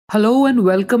Hello and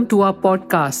welcome to our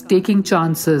podcast, Taking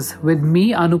Chances, with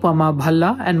me, Anupama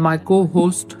Bhalla, and my co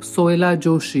host, Soila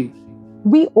Joshi.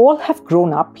 We all have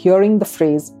grown up hearing the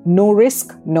phrase, no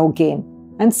risk, no gain,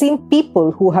 and seen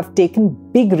people who have taken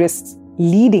big risks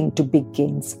leading to big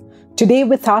gains. Today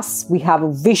with us, we have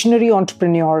a visionary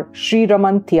entrepreneur,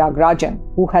 Sriraman Thiagarajan,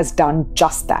 who has done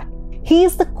just that. He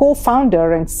is the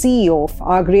co-founder and CEO of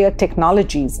Agria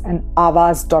Technologies and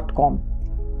Aavas.com.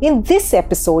 In this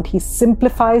episode, he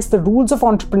simplifies the rules of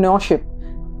entrepreneurship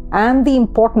and the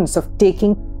importance of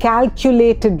taking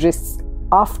calculated risks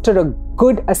after a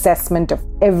good assessment of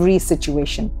every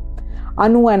situation.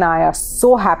 Anu and I are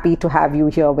so happy to have you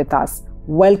here with us.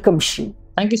 Welcome, Shri.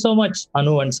 Thank you so much,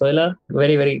 Anu and Soila.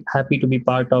 Very, very happy to be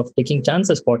part of Taking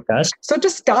Chances podcast. So to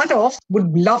start off,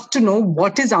 would love to know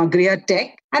what is Agria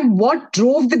Tech and what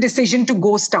drove the decision to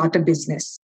go start a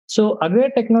business? So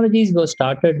Agria Technologies was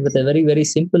started with a very, very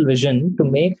simple vision to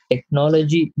make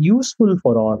technology useful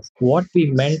for all. What we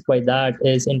meant by that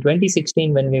is in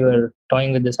 2016, when we were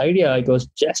toying with this idea, it was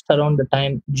just around the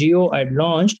time Jio had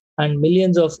launched and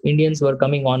millions of Indians were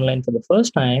coming online for the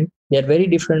first time. They are very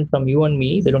different from you and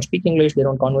me. They don't speak English. They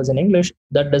don't converse in English.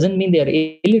 That doesn't mean they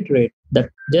are illiterate. That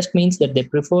just means that they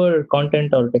prefer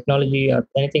content or technology or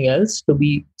anything else to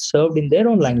be served in their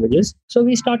own languages. So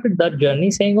we started that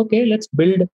journey saying, okay, let's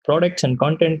build products and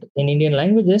content in Indian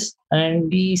languages.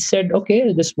 And we said,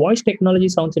 okay, this voice technology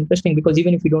sounds interesting because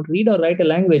even if you don't read or write a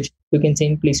language, you can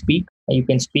simply speak. You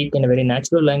can speak in a very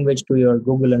natural language to your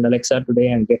Google and Alexa today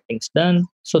and get things done.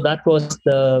 So that was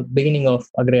the beginning of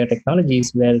Agria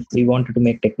Technologies, where we wanted to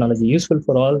make technology useful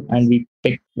for all, and we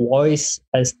picked voice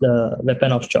as the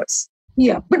weapon of choice.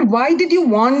 Yeah, but why did you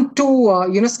want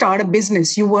to, start a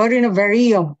business? You were in a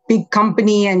very big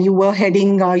company and you were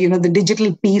heading, the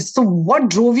digital piece. So what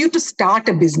drove you to start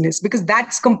a business? Because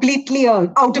that's completely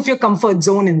out of your comfort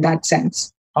zone in that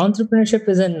sense. Entrepreneurship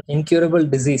is an incurable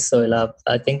disease, Soila.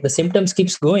 I think the symptoms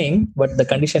keeps going, but the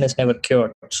condition is never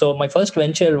cured. So my first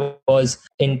venture was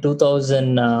in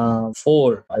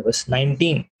 2004. I was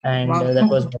 19. And that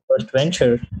was my first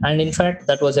venture. And in fact,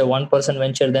 that was a one-person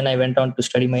venture. Then I went on to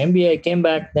study my MBA. I came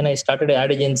back. Then I started an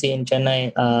ad agency in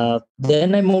Chennai.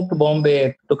 Then I moved to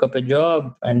Bombay, took up a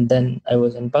job, and then I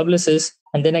was in Publicis.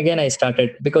 And then again, I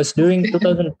started because during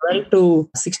 2012 to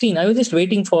 16, I was just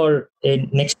waiting for a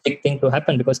next big thing to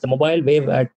happen because the mobile wave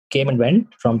had came and went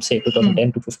from say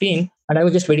 2010 to 15. And I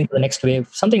was just waiting for the next wave,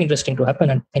 something interesting to happen.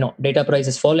 And, data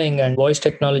prices falling and voice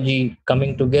technology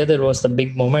coming together was the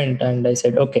big moment. And I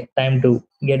said, okay, time to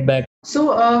get back.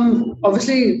 So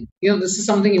obviously, this is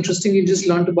something interesting you just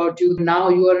learned about you. Now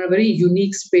you are in a very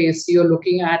unique space. You're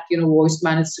looking at, voice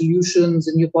managed solutions,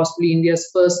 and you're possibly India's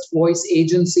first voice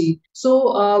agency.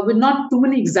 So with not too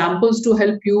many examples to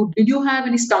help you, did you have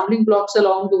any stumbling blocks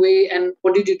along the way, and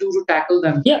what did you do to tackle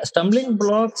them? Yeah, stumbling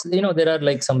blocks, there are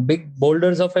like some big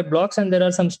boulders of a blocks and there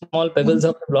are some small pebbles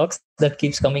of the blocks that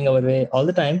keeps coming our way all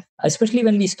the time. Especially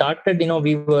when we started,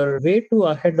 we were way too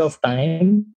ahead of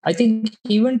time. I think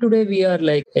even today we are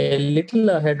like a little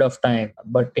ahead of time.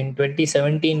 But in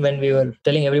 2017, when we were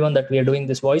telling everyone that we are doing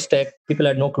this voice tech, people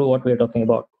had no clue what we are talking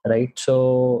about, right?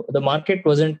 So the market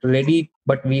wasn't ready,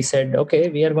 but we said, okay,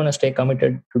 we are going to stay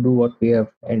committed to do what we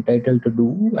are entitled to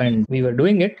do. And we were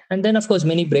doing it. And then, of course,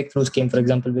 many breakthroughs came. For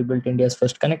example, we built India's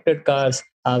first connected cars.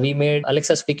 We made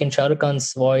Alexa speak in Shah Rukh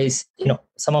Khan's voice.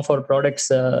 Some of our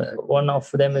products, one of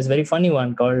them is very funny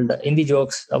one called Indie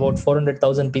Jokes. About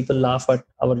 400,000 people laugh at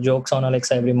our jokes on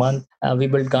Alexa every month. We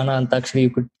built Gana Antakshari. You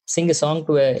could sing a song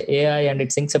to a AI and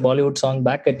it sings a Bollywood song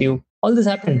back at you. All this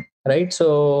happened, right?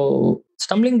 So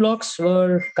stumbling blocks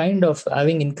were kind of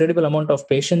having incredible amount of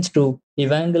patience to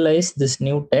evangelize this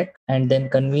new tech and then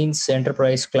convince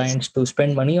enterprise clients to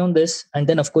spend money on this. And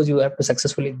then, of course, you have to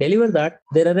successfully deliver that.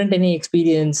 There aren't any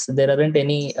experience. There aren't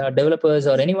any developers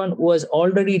or anyone who has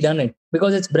already done it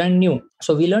because it's brand new.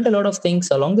 So we learned a lot of things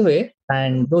along the way.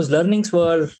 And those learnings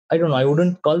were, I don't know, I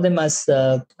wouldn't call them as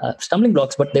stumbling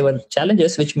blocks, but they were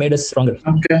challenges which made us stronger.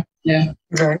 Okay. Yeah.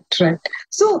 Right.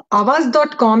 So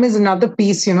Aavas.com is another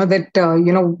piece, that,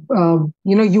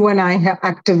 you and I have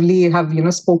actively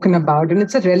have, spoken about, and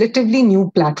it's a relatively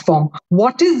new platform.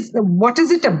 What is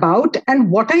it about,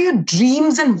 and what are your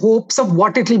dreams and hopes of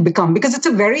what it will become? Because it's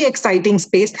a very exciting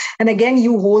space. And again,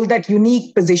 you hold that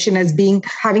unique position as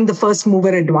having the first mover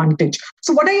advantage.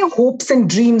 So what are your hopes and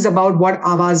dreams about what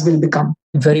Aavas will become?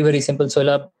 Very, very simple,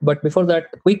 Soila. But before that,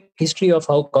 quick history of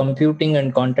how computing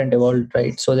and content evolved,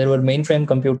 right? So there were mainframe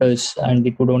computers and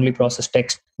it would only process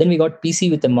text. Then we got PC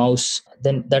with a mouse.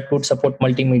 Then that would support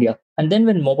multimedia. And then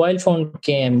when mobile phone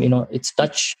came, it's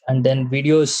touch, and then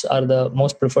videos are the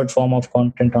most preferred form of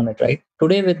content on it, right?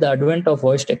 today with the advent of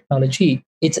voice technology,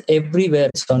 it's everywhere.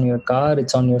 It's on your car,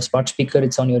 it's on your smart speaker,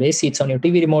 it's on your AC, it's on your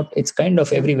TV remote, it's kind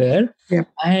of everywhere. Yeah.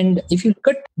 And if you look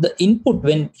at the input,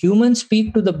 when humans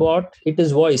speak to the bot, it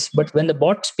is voice. But when the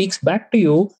bot speaks back to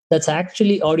you, that's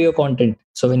actually audio content.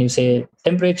 So when you say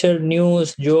temperature,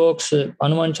 news, jokes,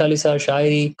 Hanuman Chalisa,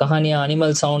 Shairi, Kahaniya,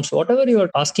 animal sounds, whatever you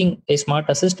are asking a smart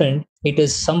assistant, it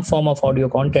is some form of audio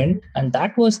content. And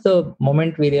that was the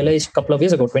moment we realized a couple of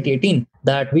years ago, 2018,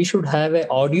 that we should have an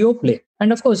audio play.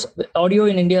 And of course, audio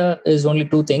in India is only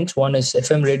two things. One is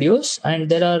FM radios, and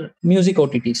there are music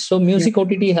OTTs. So music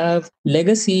OTT have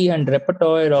legacy and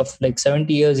repertoire of like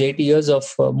 70 years, 80 years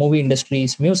of movie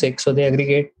industry's music. So they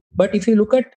aggregate. But if you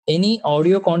look at any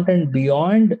audio content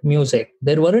beyond music,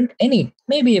 there weren't any.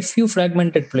 Maybe a few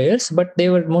fragmented players, but they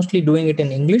were mostly doing it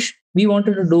in English. We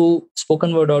wanted to do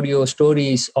spoken word audio,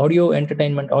 stories, audio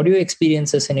entertainment, audio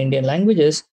experiences in Indian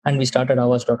languages, and we started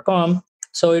Awaaz.com.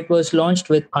 So it was launched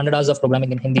with 100 hours of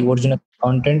programming in Hindi original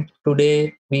content.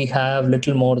 Today, we have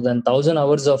little more than 1,000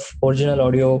 hours of original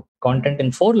audio content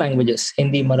in 4 languages: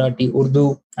 Hindi, Marathi,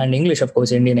 Urdu, and English, of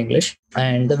course, Indian English.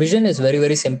 And the vision is very,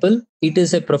 very simple. It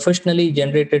is a professionally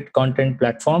generated content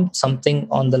platform, something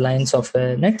on the lines of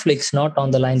a Netflix, not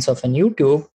on the lines of an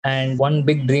YouTube. And one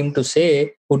big dream to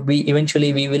say would be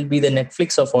eventually we will be the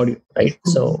Netflix of audio, right?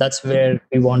 So that's where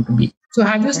we want to be. So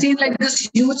have you seen like this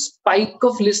huge spike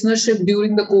of listenership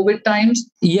during the COVID times?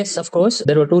 Yes, of course.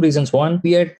 There were 2 reasons. One,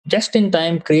 we had just in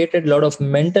time created a lot of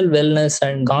mental wellness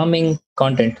and calming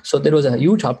content. So there was a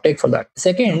huge uptake for that.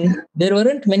 Second, there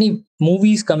weren't many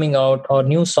movies coming out or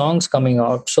new songs coming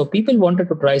out. So people wanted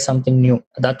to try something new.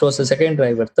 That was the second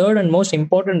driver. Third and most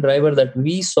important driver that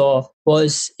we saw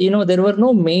was, there were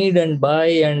no maid and buy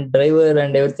and driver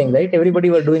and everything, right? Everybody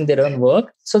were doing their own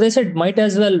work. So they said, might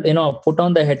as well, put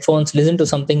on the headphones, listen to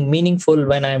something meaningful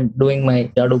when I'm doing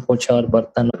my Jadu Pocha or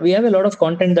Bartan. We have a lot of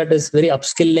content that is very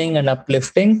upskilling and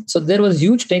uplifting. So there was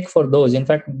huge take for those. In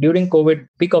fact, during COVID,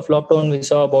 peak of lockdown, we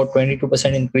saw about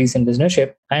 22% increase in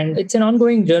listenership. And it's an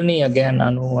ongoing journey again,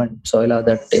 Anu and Soila,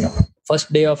 that,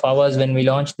 first day of ours when we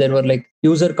launched, there were like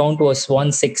user count was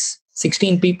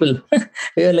 16 people.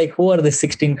 We were like, who are the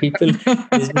 16 people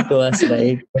listening to us,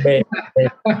 right? Today,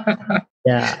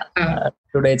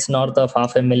 today it's north of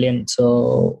 500,000.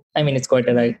 So, it's quite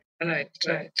a ride. Right.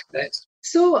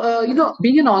 So,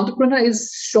 being an entrepreneur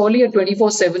is surely a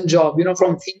 24/7 job,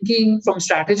 from thinking, from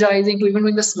strategizing to even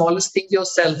doing the smallest things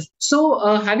yourself. So,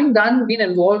 having been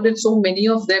involved in so many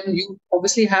of them, you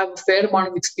obviously have a fair amount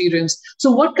of experience.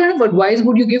 So, what kind of advice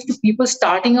would you give to people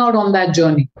starting out on that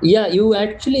journey? Yeah, you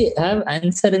actually have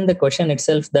answer in the question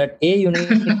itself that you need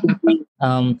to be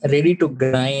ready to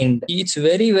grind. It's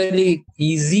very, very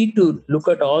easy to look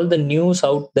at all the news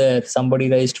out there. Somebody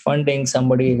raised funding,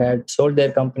 somebody had sold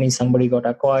their company, somebody got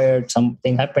acquired,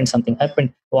 something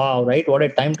happened. Wow, right? What a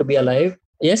time to be alive.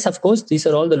 Yes, of course, these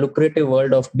are all the lucrative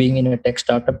world of being in a tech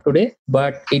startup today,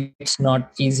 but it's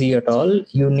not easy at all.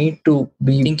 You need to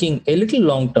be thinking a little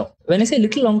long term. When I say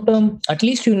little long term, at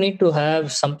least you need to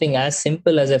have something as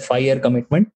simple as a 5-year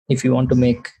commitment if you want to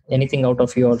make anything out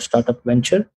of your startup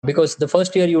venture. Because the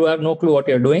first year you have no clue what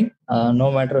you're doing,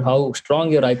 no matter how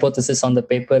strong your hypothesis on the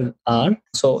paper are.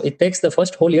 So it takes the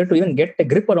first whole year to even get a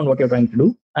grip around what you're trying to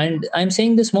do. And I'm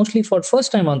saying this mostly for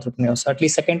first-time entrepreneurs. At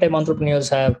least second-time entrepreneurs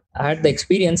have had the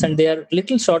experience and they are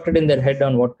little sorted in their head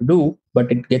on what to do. But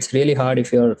it gets really hard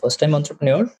if you're a first-time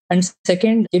entrepreneur. And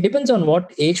second, it depends on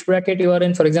what age bracket you are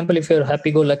in. For example, if you're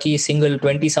happy-go-lucky, single,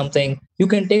 20-something, you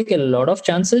can take a lot of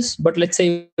chances. But let's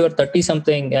say you're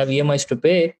 30-something, have EMIs to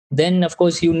pay, then of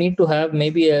course you need to have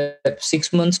maybe a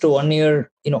 6 months to 1 year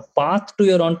path to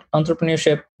your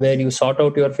entrepreneurship where you sort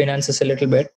out your finances a little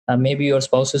bit. Maybe your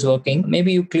spouse is working.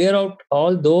 Maybe you clear out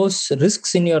all those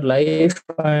risks in your life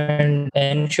and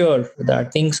ensure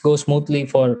that things go smoothly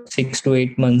for 6 to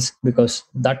 8 months, because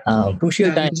that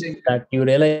crucial time that you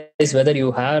realize whether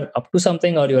you are up to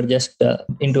something or you're just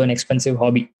into an expensive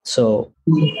hobby. So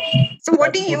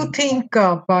what do you think,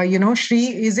 Shri?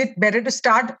 Is it better to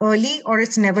start early or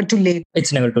it's never too late?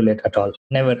 It's never too late at all.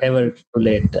 Never, ever too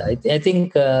late. I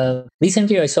think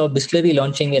recently I saw Bisleri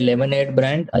launching a lemonade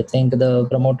brand. I think the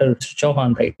promoter,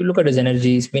 Chauhan, right? You look at his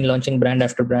energy. He's been launching brand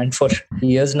after brand for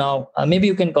years now. Maybe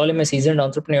you can call him a seasoned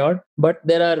entrepreneur, but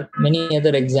there are many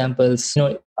other examples.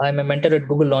 I'm a mentor at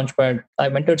Google Launchpad. I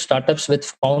mentored startups with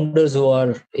founders who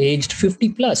are aged 50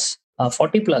 plus.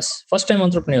 40 plus, first time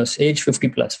entrepreneurs, age 50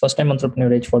 plus, first time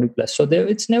entrepreneur, age 40 plus. So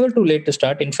it's never too late to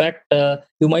start. In fact,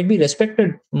 you might be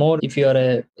respected more if you are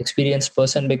a experienced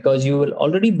person, because you will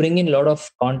already bring in a lot of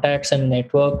contacts and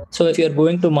network. So if you're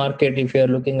going to market, if you're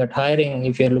looking at hiring,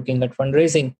 if you're looking at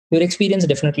fundraising, your experience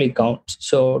definitely counts.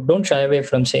 So don't shy away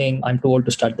from saying, I'm too old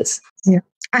to start this. Yeah.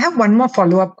 I have one more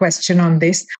follow-up question on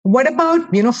this. What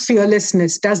about,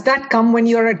 fearlessness? Does that come when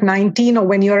you're at 19 or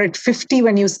when you're at 50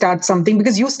 when you start something?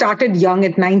 Because you started young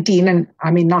at 19, and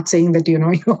I mean, not saying that,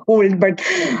 you're old, but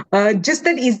just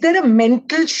that, is there a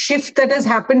mental shift that has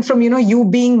happened from, you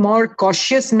being more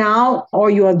cautious now, or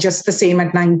you are just the same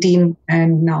at 19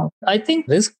 and now? I think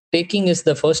risk taking is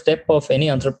the first step of any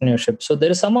entrepreneurship. So there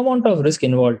is some amount of risk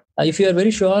involved. If you are very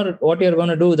sure what you're going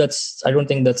to do, I don't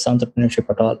think that's entrepreneurship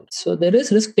at all. So there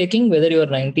is risk taking, whether you are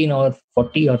 19 or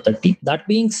 40 or 30. That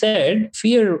being said,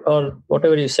 fear or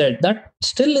whatever you said, that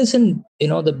still is in,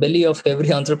 the belly of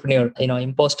every entrepreneur,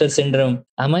 imposter syndrome.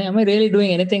 Am I really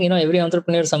doing anything? Every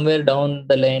entrepreneur somewhere down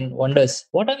the lane wonders,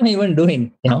 what am I even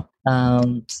doing?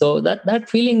 So that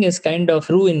feeling is kind of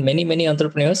true in many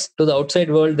entrepreneurs. To the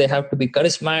outside world, they have to be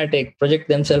charismatic, project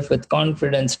themselves with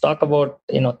confidence, talk about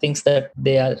things that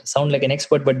they sound like an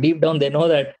expert, but deep down they know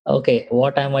that, okay,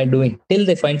 what am I doing? Till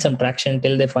they find some traction,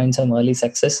 till they find some early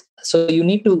success. So you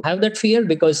need to have that fear,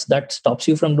 because that stops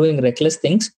you from doing reckless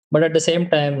things, but at the same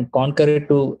time conquer it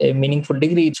to a meaningful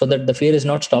degree, so that the fear is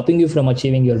not stopping you from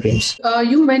achieving your dreams.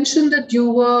 You mentioned that you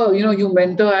were, you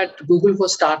mentor at Google for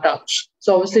startups.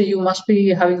 So obviously you must be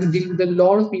having to deal with a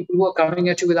lot of people who are coming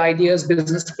at you with ideas,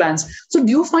 business plans. So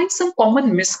do you find some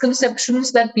common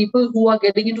misconceptions that people who are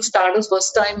getting into startups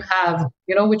first time have,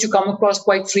 which you come across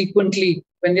quite frequently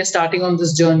when they're starting on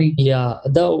this journey? Yeah,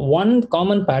 the one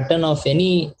common pattern of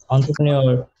any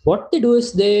entrepreneur, what they do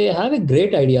is they have a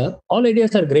great idea. All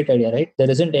ideas are great idea, right? There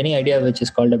isn't any idea which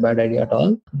is called a bad idea at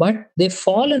all. But they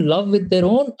fall in love with their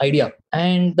own idea.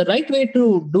 And the right way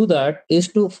to do that is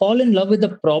to fall in love with the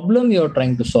problem you're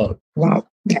trying to solve. Wow.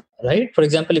 Right? For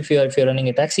example, if you're running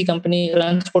a taxi company,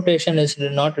 transportation is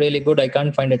not really good. I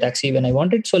can't find a taxi when I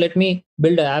want it. So let me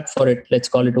build an app for it. Let's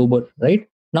call it Uber, right?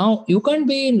 Now, you can't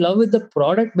be in love with the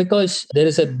product because there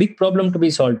is a big problem to be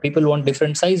solved. People want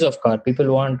different size of car.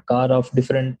 People want car of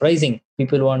different pricing.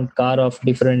 People want car of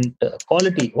different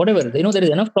quality, whatever. There is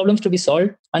enough problems to be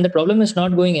solved, and the problem is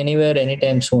not going anywhere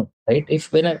anytime soon, right?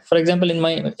 For example,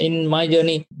 in my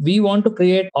journey, we want to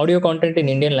create audio content in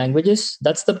Indian languages.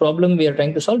 That's the problem we are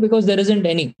trying to solve, because there isn't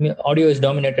any. Audio is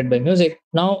dominated by music.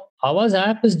 Now, Awaaz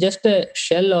app is just a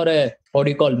shell or a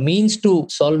means to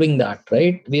solving that,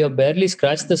 right? We have barely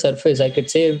scratched the surface. I could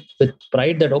say with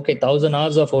pride that, okay, 1,000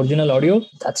 hours of original audio,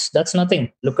 that's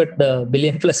nothing. Look at the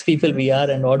billion plus people we are,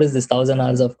 and what is this 1,000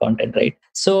 hours of content, right?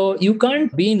 So you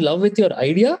can't be in love with your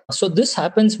idea. So this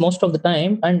happens most of the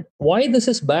time. And why this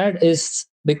is bad is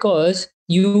because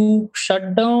you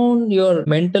shut down your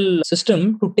mental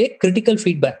system to take critical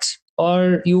feedbacks.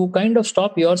 Or you kind of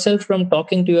stop yourself from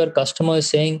talking to your customers,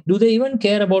 saying, do they even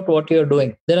care about what you're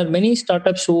doing? There are many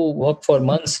startups who work for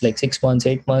months, like 6 months,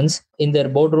 8 months, in their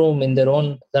boardroom, in their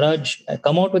own garage,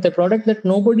 come out with a product that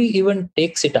nobody even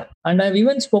takes it up. And I've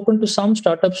even spoken to some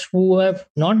startups who have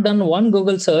not done one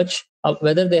Google search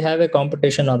whether they have a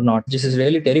competition or not. This is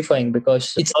really terrifying,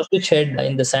 because it's ostrich head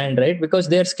in the sand, right? Because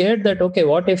they're scared that, okay,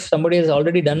 what if somebody has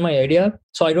already done my idea?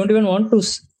 So I don't even want to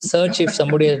search if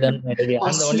somebody has done my idea.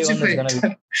 I'm the only one that's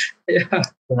going to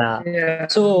be. Yeah.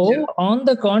 So on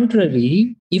the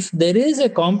contrary, if there is a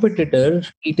competitor,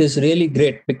 it is really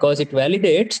great, because it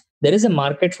validates there is a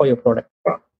market for your product.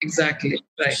 Exactly.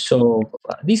 Right. So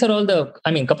these are all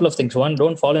couple of things. One,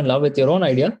 don't fall in love with your own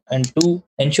idea. And two,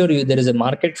 ensure there is a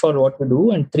market for what you do.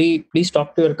 And three, please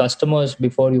talk to your customers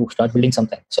before you start building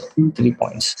something. So 3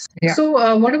 points. Yeah.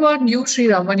 So what about you,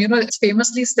 Sriraman? It's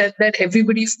famously said that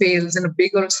everybody fails in a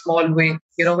big or a small way,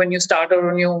 when you start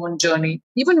on your own journey,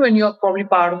 even when you're probably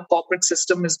part of the corporate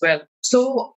system as well.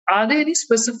 So are there any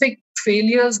specific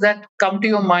failures that come to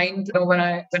your mind when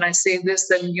I say this,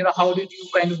 and how did you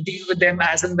kind of deal with them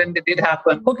as and when they did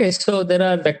happen? Okay, so there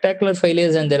are spectacular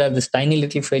failures and there are these tiny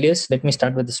little failures. Let me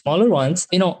start with the smaller ones.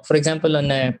 For example,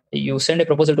 you send a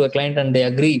proposal to a client and they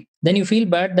agree, then you feel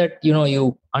bad that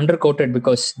you underquoted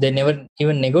because they never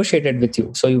even negotiated with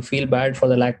you. So you feel bad for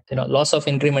the loss of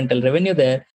incremental revenue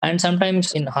there. And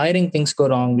sometimes in hiring, things go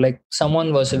wrong. Like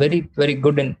someone was very, very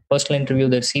good in personal interview,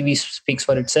 their CV speaks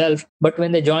for itself. But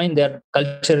when they join, they're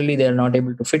not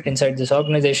able to fit inside this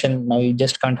organization. Now you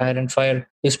just can't hire and fire.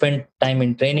 You spend time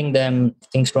in training them. If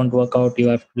things don't work out, you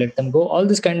have to let them go. All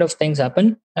these kind of things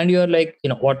happen. And you're like,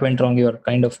 what went wrong? You're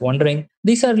kind of wondering.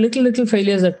 These are little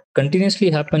failures that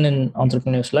continuously happen in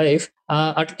entrepreneur's life.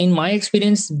 In my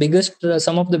experience,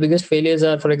 some of the biggest failures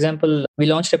are, for example, we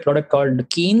launched a product called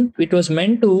Keen. It was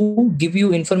meant to give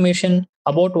you information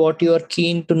about what you are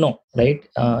keen to know, right?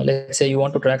 Let's say you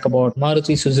want to track about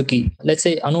Maruti Suzuki. Let's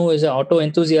say Anu is an auto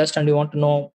enthusiast and you want to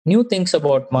know new things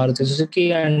about Maruti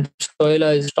Suzuki, and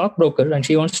Soila is a stockbroker and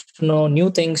she wants to know new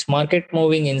things, market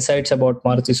moving insights about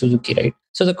Maruti Suzuki, right?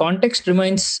 So the context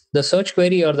remains, the search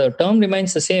query or the term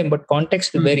remains the same, but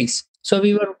context varies. So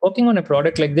we were working on a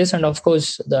product like this, and of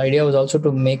course the idea was also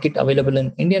to make it available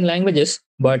in Indian languages,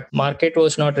 but market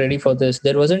was not ready for this.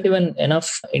 There wasn't even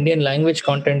enough Indian language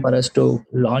content for us to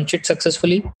launch it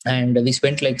successfully, and we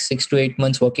spent like 6 to 8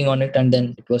 months working on it, and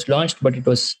then it was launched, but it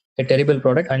was a terrible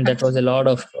product, and that was a lot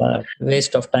of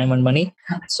waste of time and money.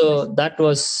 So that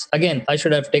was, again, I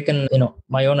should have taken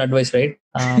my own advice, right?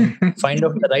 Find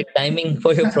out the right timing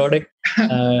for your product.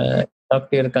 Talk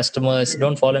to your customers,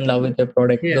 don't fall in love with your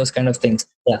product, those kind of things.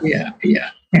 Yeah.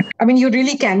 I mean, you're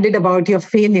really candid about your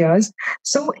failures.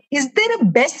 So is there a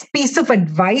best piece of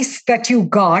advice that you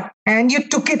got and you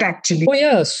took it actually? Oh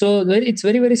yeah, so it's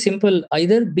very, very simple.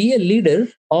 Either be a leader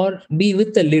or be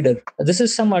with a leader. This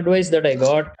is some advice that I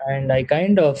got, and I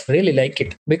kind of really like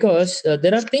it, because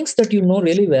there are things that you know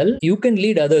really well. You can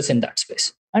lead others in that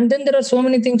space. And then there are so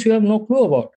many things you have no clue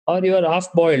about, or you are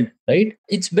half boiled, right?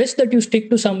 It's best that you stick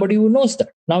to somebody who knows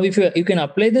that. Now, if you can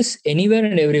apply this anywhere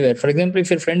and everywhere. For example, if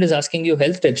your friend is asking you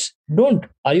health tips, don't.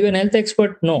 Are you an health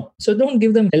expert? No. So don't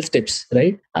give them health tips,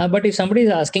 right? But if somebody is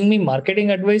asking me marketing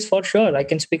advice, for sure, I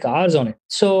can speak hours on it.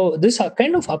 So this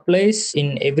kind of applies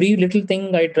in every little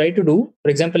thing I try to do. For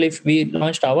example, if we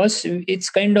launched ours, it's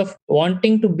kind of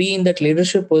wanting to be in that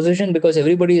leadership position, because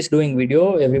everybody is doing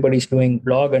video, everybody is doing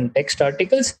blog and text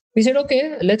articles. We said,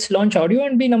 okay, let's launch audio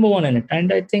and be number one in it.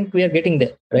 And I think we are getting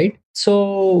there, right?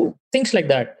 So things like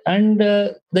that. And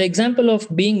the example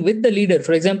of being with the leader,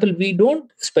 for example, we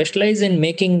don't specialize in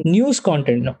making news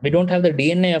content. No, we don't have the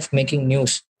DNA of making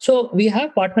news. So we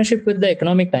have partnership with the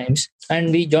Economic Times,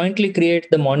 and we jointly create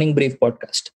the Morning Brief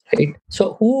podcast, right?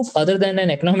 So who other than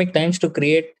an Economic Times to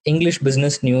create English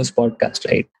business news podcast,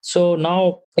 right? So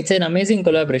now it's an amazing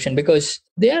collaboration, because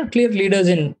they are clear leaders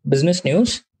in business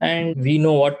news and we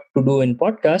know what to do in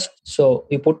podcast. So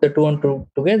we put the two and two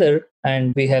together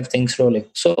and we have things rolling.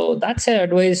 So that's the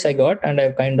advice I got, and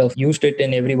I've kind of used it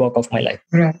in every walk of my life.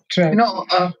 Right.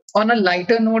 On a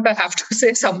lighter note, I have to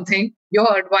say something.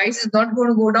 Your advice is not going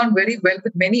to go down very well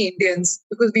with many Indians,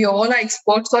 because we all are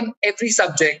experts on every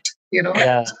subject.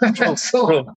 Yeah, true,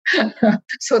 so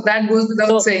that goes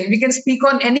without saying. We can speak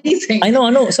on anything. I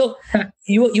know. So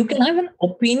you can have an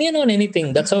opinion on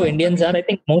anything. That's how Indians are. I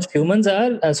think most humans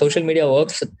are. Social media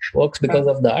works because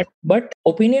of that. But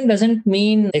opinion doesn't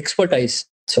mean expertise.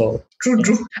 So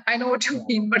True. I know what you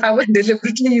mean, but I was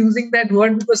deliberately using that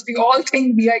word because we all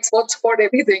think we are experts about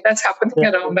everything that's happening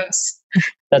around us.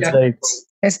 That's right.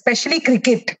 Especially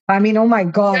cricket. I mean, oh my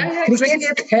God.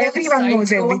 Cricket, everyone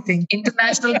knows everything.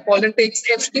 International politics,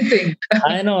 everything.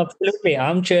 I know, absolutely.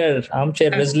 Armchair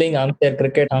wrestling, armchair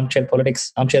cricket, armchair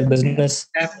politics, armchair business.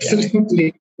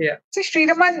 Absolutely. Yeah. So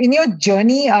Sriraman, in your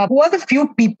journey, who are the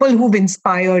few people who've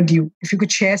inspired you? If you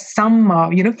could share some,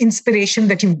 inspiration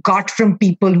that you got from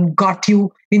people who got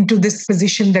you into this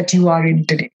position that you are in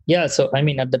today. Yeah. So, I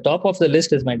mean, at the top of the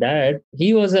list is my dad.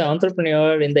 He was an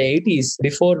entrepreneur in the 80s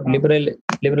before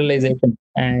liberalization.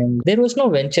 And there was no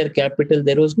venture capital.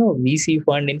 There was no VC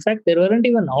fund. In fact, there weren't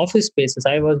even office spaces.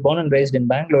 I was born and raised in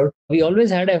Bangalore. We always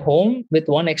had a home with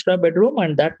one extra bedroom,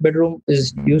 and that bedroom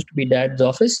used to be dad's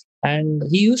office. And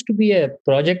he used to be a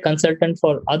project consultant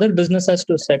for other businesses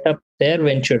to set up their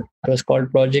venture. It was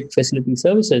called Project Facility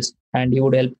Services. And he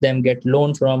would help them get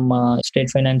loan from state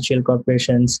financial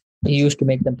corporations. He used to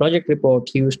make them project report.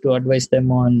 He used to advise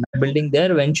them on building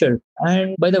their venture.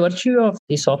 And by the virtue of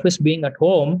his office being at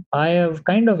home, I have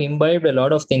kind of imbibed a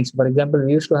lot of things. For example,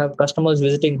 we used to have customers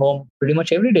visiting home pretty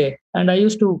much every day. And I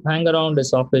used to hang around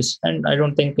his office. And I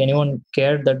don't think anyone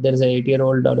cared that there's an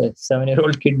 8-year-old or a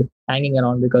 7-year-old kid hanging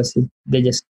around, because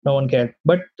no one cared.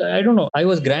 But I don't know. I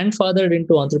was grandfathered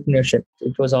into entrepreneurship.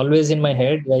 It was always in my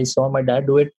head. I saw my dad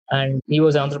do it, and he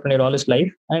was an entrepreneur all his life.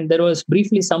 And there was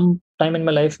briefly some time in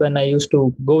my life when I used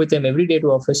to go with him every day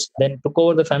to office, then took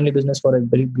over the family business for a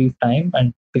very brief time,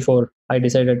 and before I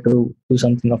decided to do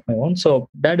something of my own. So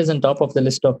dad is on top of the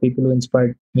list of people who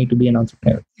inspired me to be an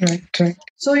entrepreneur. Right.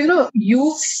 So,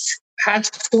 you had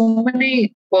so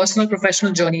many personal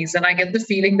professional journeys, and I get the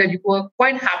feeling that you were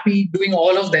quite happy doing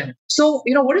all of them. So,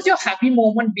 what is your happy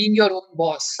moment being your own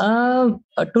boss?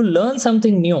 To learn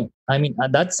something new. I mean,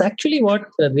 that's actually what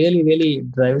really, really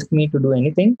drives me to do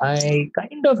anything. I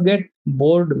kind of get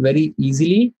bored very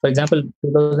easily. For example,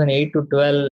 2008 to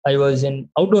 12, I was in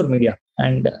outdoor media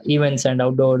and events and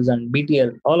outdoors and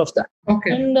BTL, all of that.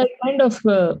 Okay. And I kind of,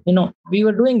 we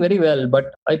were doing very well,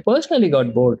 but I personally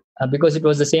got bored because it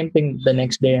was the same thing the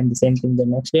next day and the same thing the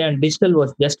next day. And digital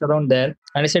was just around there.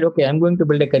 And I said, okay, I'm going to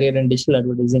build a career in digital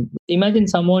advertising. Imagine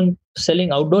someone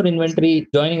selling outdoor inventory,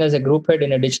 joining as a group head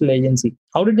in a digital agency.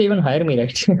 How did they even hire me,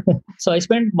 right? So I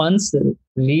spent months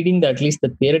leading at least the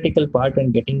theoretical part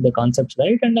and getting the concepts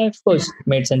right. And of course, it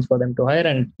made sense for them to hire.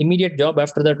 And immediate job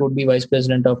after that would be vice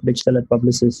president of digital at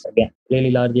Publicis, again,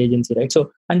 really large agency, right?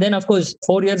 So, and then of course,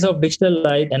 4 years of digital,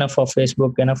 enough of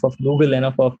Facebook, enough of Google,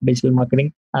 enough of digital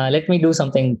marketing. Let me do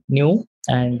something new.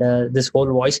 And this whole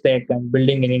voice tech and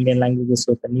building in Indian languages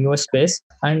was the newest space.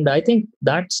 And I think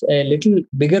that's a little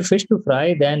bigger fish to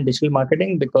fry than digital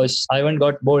marketing because I haven't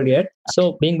got bored yet.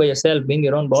 So being by yourself, being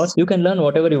your own boss, you can learn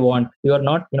whatever you want. You are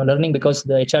not, learning because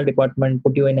the HR department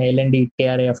put you in a L&D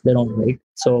KRA of their own, right?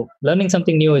 So learning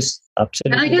something new is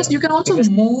absolutely. And I guess you can also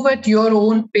move at your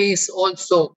own pace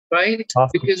also, right?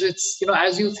 Because it's,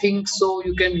 as you think so,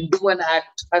 you can do and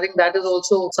act. I think that is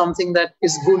also something that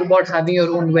is good about having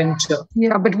your own venture.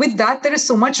 Yeah, but with that, there is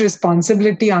so much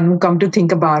responsibility, Anu, come to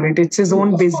think about it. It's his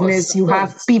own business. You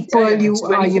have people,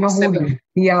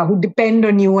 who depend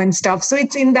on you and stuff. So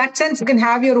it's in that sense, you can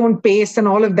have your own pace and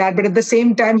all of that. But at the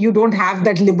same time, you don't have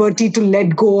that liberty to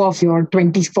let go of your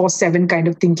 24/7 kind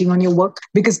of thinking on your work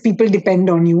because people depend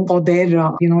on you for their,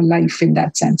 life in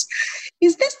that sense.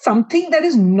 Is there something that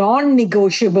is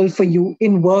non-negotiable for you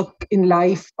in work, in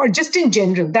life, or just in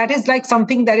general? That is like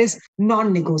something that is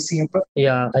non-negotiable.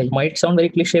 Yeah, I might sound very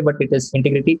cliche, but it is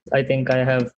integrity. I think I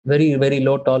have very, very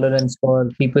low tolerance for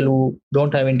people who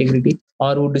don't have integrity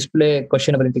or who display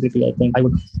questionable integrity. I think I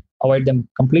would avoid them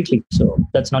completely. So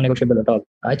that's non-negotiable at all.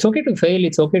 It's okay to fail.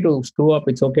 It's okay to screw up.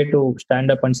 It's okay to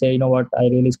stand up and say, you know what, I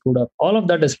really screwed up. All of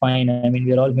that is fine. I mean,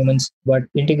 we're all humans, but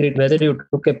integrity, whether you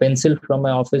took a pencil from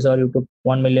my office or you took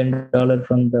 $1 million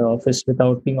from the office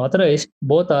without being authorized,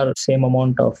 both are same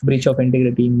amount of breach of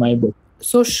integrity in my book.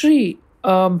 So Shri,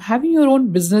 having your own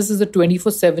business is a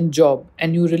 24/7 job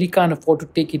and you really can't afford to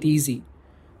take it easy.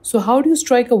 So how do you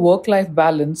strike a work-life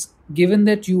balance given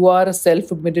that you are a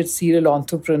self-admitted serial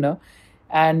entrepreneur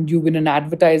and you've been in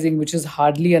advertising, which is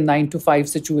hardly a 9 to 5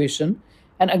 situation?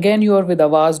 And again, you are with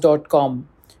Awaaz.com.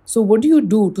 So what do you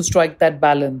do to strike that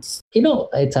balance?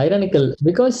 It's ironical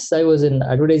because I was in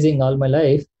advertising all my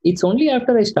life. It's only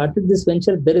after I started this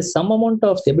venture, there is some amount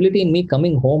of stability in me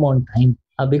coming home on time.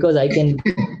 Because I can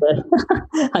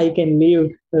leave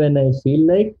when I feel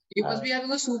like. You must be having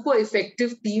a super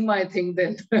effective team, I think,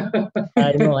 then.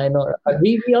 I know.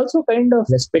 We also kind of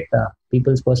respect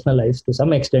people's personal lives to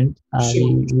some extent.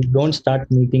 We don't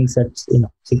start meetings at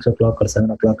 6 o'clock or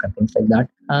 7 o'clock and things like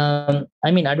that.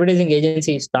 Advertising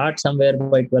agency starts somewhere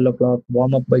by 12 o'clock,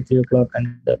 warm up by 3 o'clock,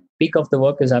 and the peak of the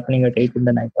work is happening at 8 in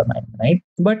the night or 9 in the night.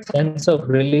 But sense of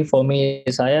relief for me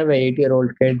is I have a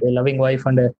 8-year-old kid, a loving wife,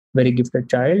 and a very gifted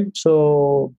child.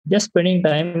 So just spending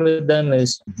time with them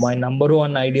is my number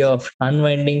one idea of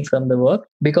unwinding from the work,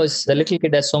 because the little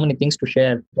kid has so many things to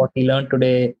share, what he learned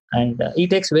today, and he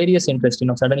takes various interests.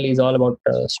 Suddenly he's all about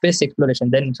space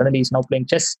exploration. Then suddenly he's now playing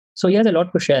chess. So he has a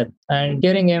lot to share, and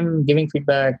hearing him, giving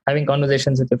feedback, having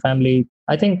conversations with the family,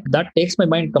 I think that takes my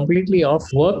mind completely off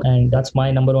work, and that's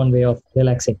my number one way of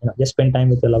relaxing. Just spend time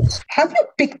with your loved ones. Have you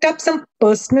picked up some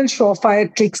personal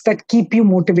surefire tricks that keep you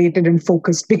motivated and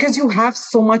focused? Because you have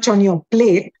so much on your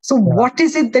plate. So what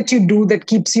is it that you do that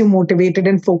keeps you motivated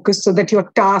and focused so that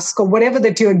your task or whatever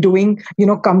that you're doing,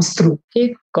 comes through?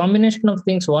 A combination of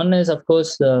things. One is, of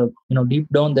course, deep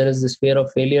down, there is this fear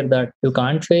of failure that you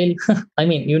can't fail.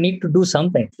 You need to do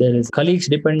something. There is colleagues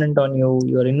dependent on you.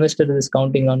 Your investor is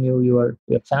counting on you. Your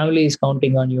family is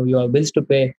counting on you. You have bills to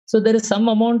pay. So there is some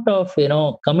amount of,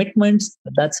 commitments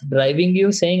that's driving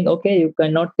you, saying, okay, you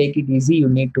cannot take it easy. You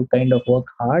need to kind of work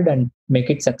hard and make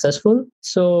it successful.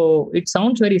 So it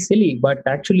sounds very silly, but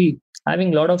actually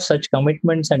having a lot of such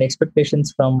commitments and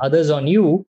expectations from others on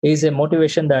you is a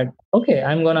motivation that, okay,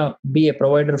 I'm going to be a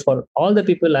provider for all the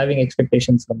people having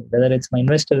expectations from me, whether it's my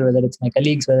investor, whether it's my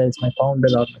colleagues, whether it's my founder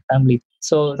or my family.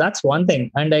 So that's one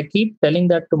thing. And I keep telling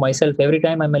that to myself every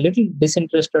time I'm a little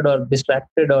disinterested or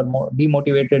distracted or more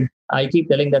demotivated. I keep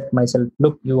telling that to myself,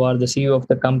 look, you are the CEO of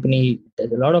the company.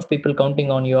 There's a lot of people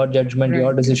counting on your judgment,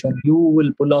 your decision. You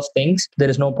will pull off things. There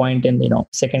is no point in,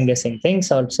 second guessing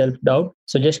things or self-doubt.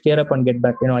 So just cheer up and get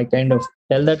back. I kind of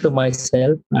tell that to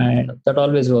myself, and that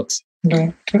always works.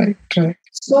 Right.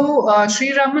 So,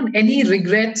 Sri Raman, any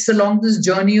regrets along this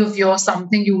journey of yours?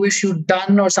 Something you wish you'd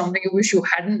done or something you wish you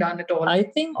hadn't done at all? I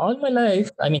think all my life,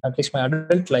 at least my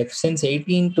adult life, since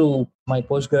 18 to my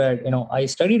postgrad, I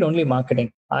studied only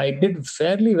marketing. I did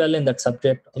fairly well in that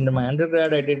subject. In my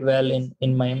undergrad, I did well.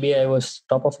 In my MBA, I was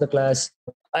top of the class.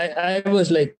 I was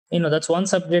like, that's one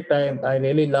subject I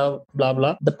really love, blah,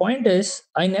 blah. The point is,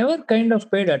 I never kind of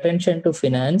paid attention to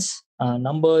finance,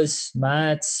 numbers,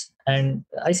 maths. And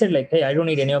I said like, hey, I don't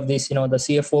need any of this. The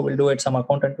CFO will do it. Some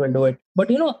accountant will do it. But,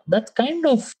 that's kind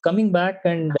of coming back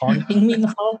and haunting me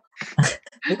now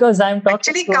because I'm talking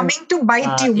actually coming to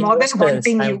bite you more than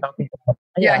haunting you.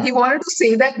 Yeah, he wanted to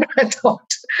say that, but I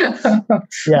thought.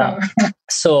 Yeah.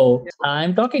 So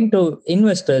I'm talking to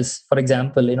investors, for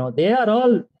example, they are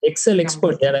all Excel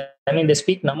experts. They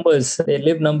speak numbers, they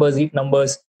live numbers, eat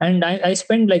numbers. And I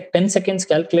spend like 10 seconds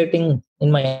calculating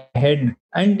in my head.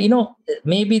 And,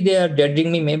 maybe they are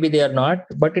judging me, maybe they are not,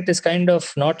 but it is kind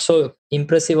of not so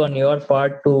impressive on your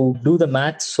part to do the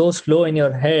math so slow in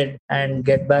your head and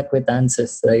get back with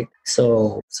answers, right?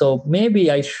 So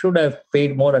maybe I should have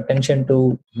paid more attention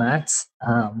to maths,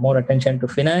 more attention to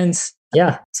finance.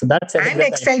 Yeah. So that's it. And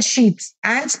Excel sheets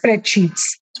and spreadsheets.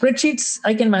 Spreadsheets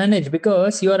I can manage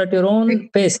because you are at your own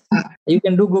pace. You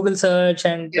can do Google search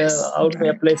and how to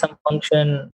apply some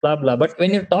function, blah, blah. But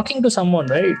when you're talking to someone,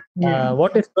 right?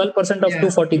 What is 12% of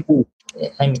 242?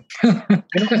 I mean,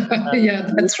 yeah,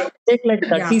 that's right. Take like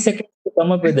 30 seconds to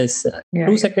come up with this.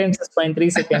 2 seconds is fine, 3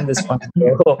 seconds is fine.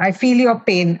 I feel your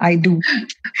pain. I do.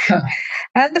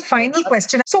 And the final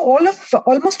question. So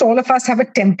almost all of us have a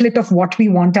template of what we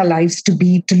want our lives to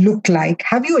be, to look like.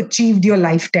 Have you achieved your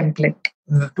life template?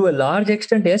 To a large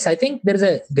extent, yes. I think there's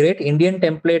a great Indian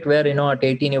template where, at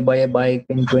 18, you buy a bike,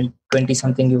 in 20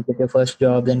 something, you get your first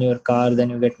job, then your car, then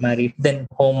you get married, then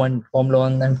home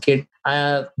loan and kid.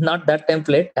 Not that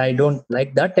template. I don't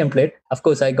like that template. Of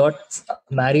course, I got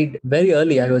married very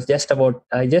early. I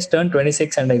just turned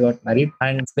 26 and I got married,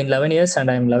 and it's been 11 years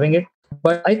and I'm loving it.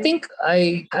 But I think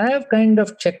I have kind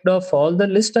of checked off all the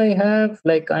list I have.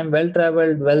 Like I'm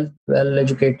well-traveled,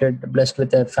 well-educated, blessed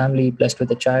with a family, blessed with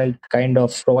a child, kind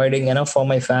of providing enough for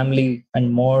my family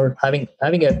and more, having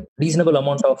a reasonable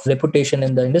amount of reputation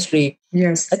in the industry.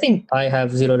 Yes. I think I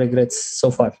have zero regrets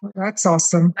so far. That's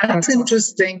awesome. That's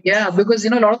interesting. Yeah, because, a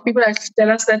lot of people actually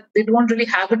tell us that they don't really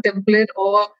have a template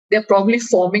or they're probably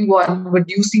forming one, but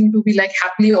you seem to be like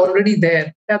happily already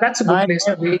there. Yeah, that's a good place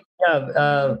to be.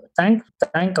 Yeah,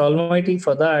 thank Almighty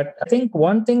for that. I think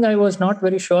one thing I was not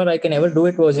very sure I can ever do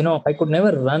it was, I could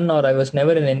never run or I was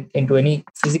never into any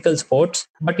physical sports.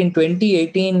 But in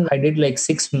 2018, I did like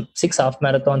six half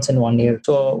marathons in 1 year.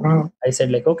 So I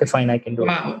said like, okay, fine, I can do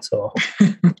it. So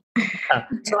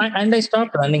I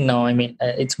stopped running now. I mean,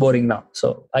 it's boring now.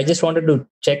 So I just wanted to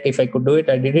check if I could do it.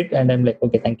 I did it and I'm like,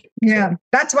 okay, thank you. Yeah,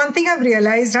 that's one thing I've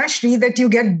realized, Shri, that you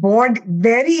get bored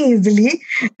very easily.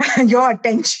 Your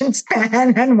attention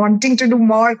span and wanting to do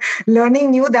more,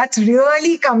 learning new, that's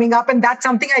really coming up. And that's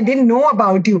something I didn't know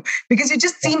about you, because you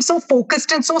just seem so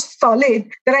focused and so solid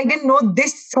that I didn't know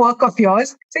this work of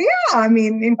yours. So yeah,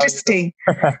 interesting.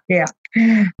 Yeah.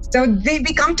 So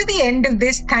we come to the end of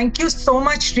this. Thank you so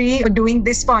much, Shri, for doing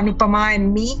this for Anupama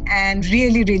and me, and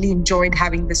really, really enjoyed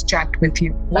having this chat with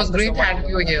you. It was great having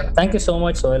you here. Thank you so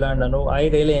much, Sohaila and Anu. I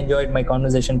really enjoyed my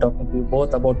conversation talking to you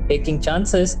both about taking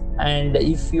chances. And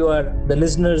if you are the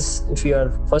listeners, if you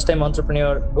are first-time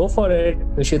entrepreneur, go for it.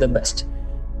 Wish you the best.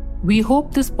 We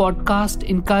hope this podcast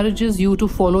encourages you to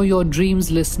follow your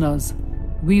dreams, listeners.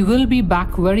 We will be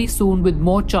back very soon with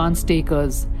more chance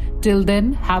takers. Till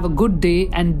then, have a good day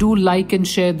and do like and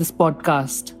share this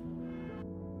podcast.